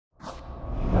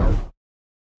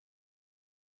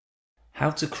How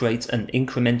to create an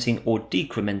incrementing or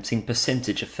decrementing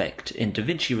percentage effect in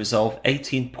DaVinci Resolve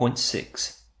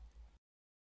 18.6.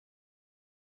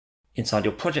 Inside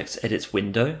your Project Edit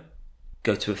window,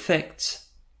 go to Effects.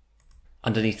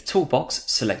 Underneath Toolbox,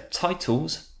 select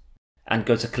Titles and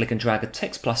go to click and drag a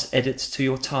text plus edit to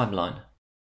your timeline.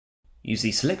 Use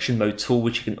the Selection Mode tool,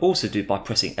 which you can also do by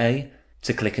pressing A,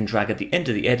 to click and drag at the end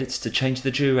of the edit to change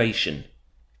the duration,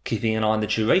 keeping an eye on the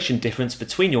duration difference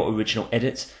between your original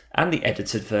edit and the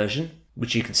edited version,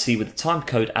 which you can see with the time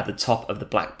code at the top of the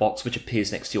black box which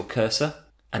appears next to your cursor,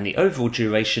 and the overall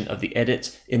duration of the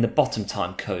edit in the bottom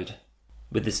time code.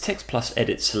 With this text plus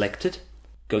edit selected,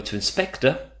 go to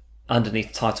Inspector,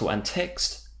 underneath Title and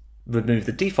Text, remove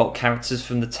the default characters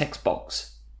from the text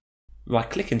box. Right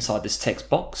click inside this text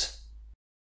box,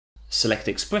 select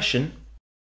Expression.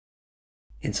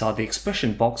 Inside the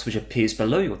expression box, which appears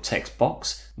below your text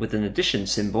box with an addition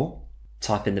symbol,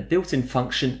 type in the built-in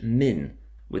function min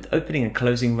with opening and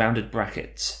closing rounded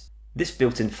brackets. This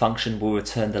built-in function will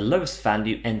return the lowest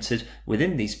value entered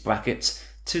within these brackets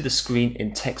to the screen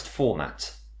in text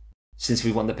format. Since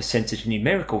we want the percentage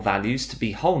numerical values to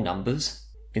be whole numbers,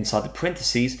 inside the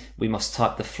parentheses we must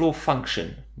type the floor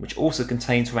function, which also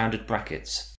contains rounded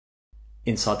brackets.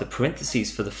 Inside the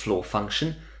parentheses for the floor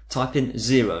function, type in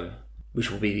 0. Which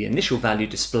will be the initial value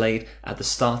displayed at the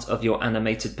start of your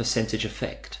animated percentage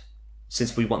effect.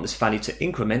 Since we want this value to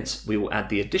increment, we will add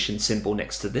the addition symbol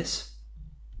next to this,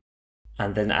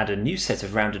 and then add a new set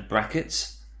of rounded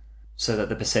brackets so that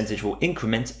the percentage will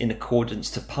increment in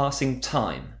accordance to passing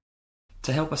time.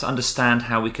 To help us understand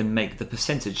how we can make the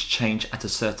percentage change at a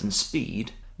certain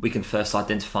speed, we can first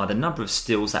identify the number of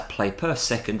stills that play per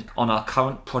second on our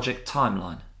current project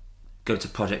timeline. Go to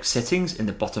Project Settings in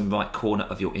the bottom right corner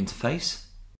of your interface,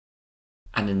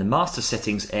 and in the Master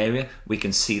Settings area we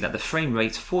can see that the frame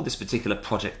rate for this particular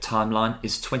project timeline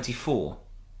is 24.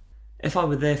 If I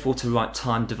were therefore to write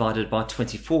time divided by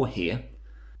 24 here,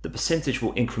 the percentage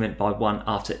will increment by 1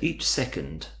 after each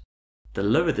second. The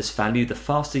lower this value, the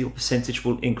faster your percentage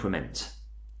will increment.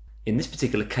 In this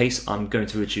particular case, I'm going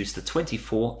to reduce the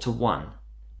 24 to 1.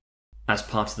 As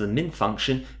part of the min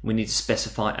function, we need to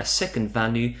specify a second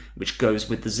value which goes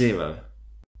with the 0.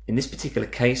 In this particular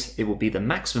case, it will be the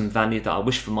maximum value that I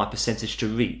wish for my percentage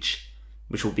to reach,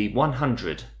 which will be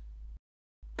 100.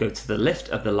 Go to the left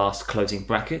of the last closing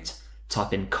bracket,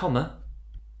 type in comma,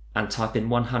 and type in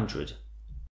 100.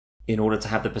 In order to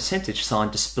have the percentage sign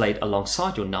displayed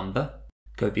alongside your number,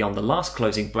 go beyond the last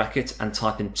closing bracket and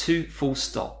type in 2 full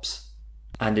stops,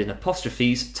 and in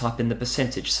apostrophes type in the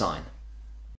percentage sign.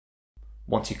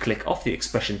 Once you click off the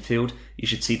expression field, you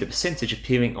should see the percentage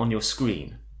appearing on your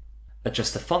screen.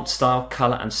 Adjust the font style,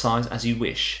 colour and size as you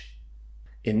wish.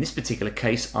 In this particular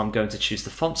case, I'm going to choose the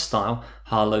font style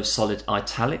Harlow Solid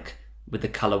Italic with the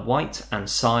colour white and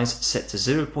size set to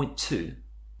 0.2.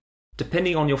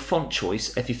 Depending on your font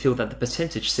choice, if you feel that the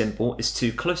percentage symbol is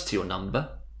too close to your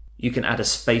number, you can add a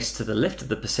space to the left of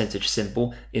the percentage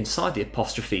symbol inside the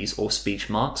apostrophes or speech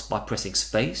marks by pressing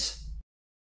space.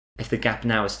 If the gap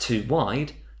now is too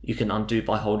wide, you can undo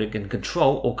by holding in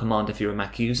Control or Command if you're a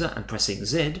Mac user and pressing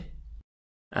Z,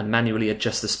 and manually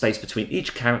adjust the space between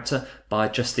each character by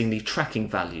adjusting the tracking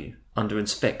value under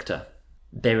Inspector.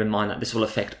 Bear in mind that this will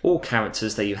affect all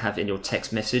characters that you have in your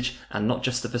text message and not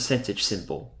just the percentage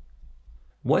symbol.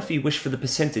 What if you wish for the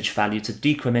percentage value to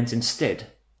decrement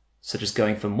instead, such as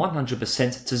going from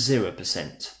 100% to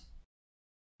 0%?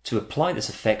 To apply this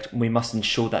effect, we must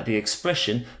ensure that the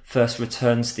expression first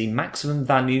returns the maximum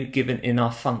value given in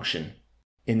our function.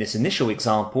 In this initial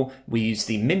example, we use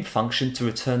the min function to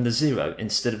return the 0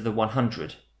 instead of the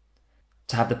 100.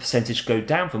 To have the percentage go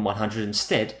down from 100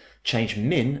 instead, change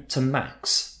min to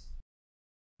max.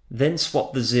 Then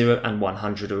swap the 0 and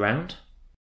 100 around.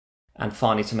 And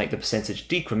finally, to make the percentage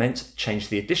decrement, change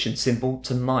the addition symbol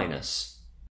to minus.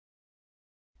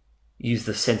 Use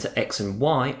the center X and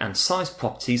Y and size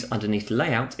properties underneath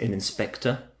Layout in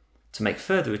Inspector to make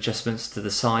further adjustments to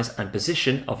the size and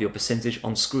position of your percentage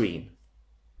on screen.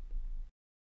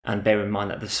 And bear in mind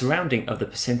that the surrounding of the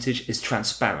percentage is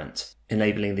transparent,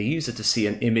 enabling the user to see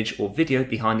an image or video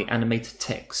behind the animated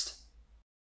text.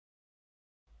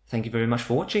 Thank you very much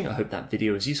for watching. I hope that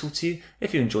video was useful to you.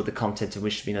 If you enjoyed the content and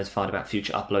wish to be notified about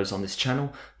future uploads on this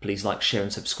channel, please like, share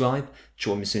and subscribe.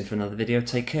 Join me soon for another video.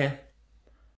 Take care.